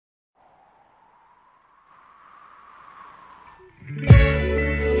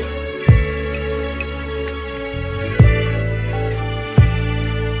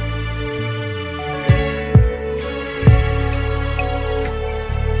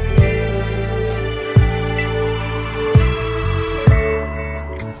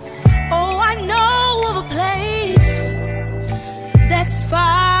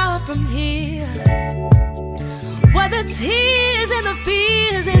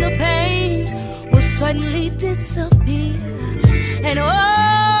suddenly disappear, and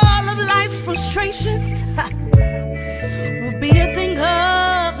all of life's frustrations will be a thing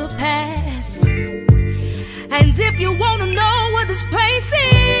of the past. And if you want to know what this place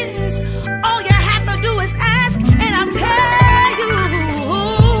is, all you have to do is ask, and I'll tell you.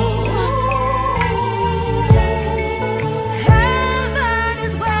 Heaven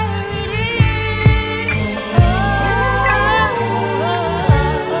is where it is.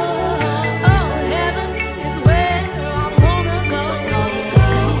 Oh, heaven is where I wanna go.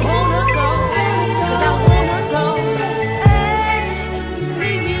 Cause I wanna go. Hey,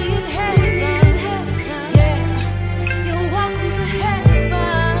 meet me in heaven. Yeah, you're welcome to heaven.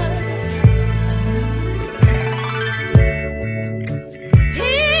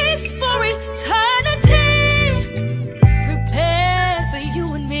 Peace for eternity, prepared for you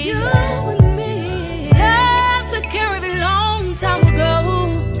and me. Love took care of it a long time ago,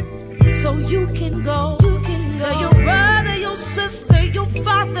 so you can go. Tell your brother, your sister, your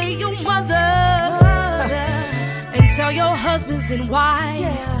father, your mother, and tell your husbands and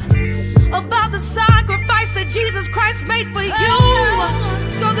wives about the sacrifice that Jesus Christ made for you,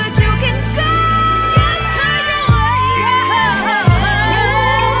 so that you can go.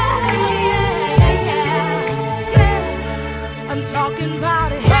 I'm talking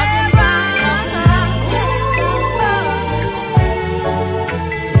about it.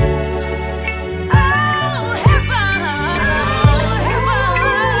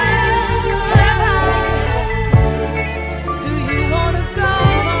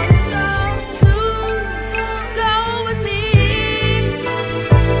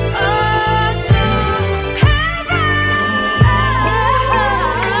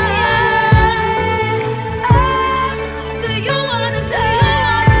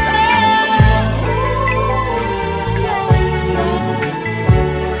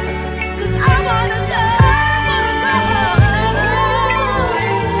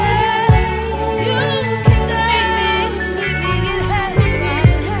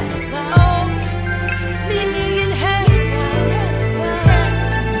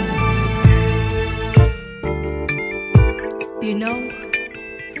 You know,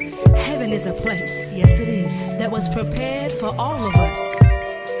 heaven is a place, yes it is, that was prepared for all of us.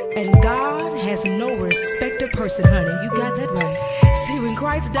 And God has no respect of person, honey. You got that right. See, when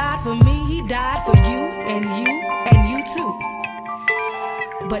Christ died for me, he died for you and you and you too.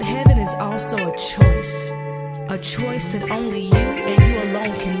 But heaven is also a choice that only you and you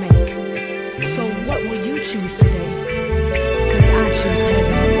alone can make. So what will you choose today? 'Cause I choose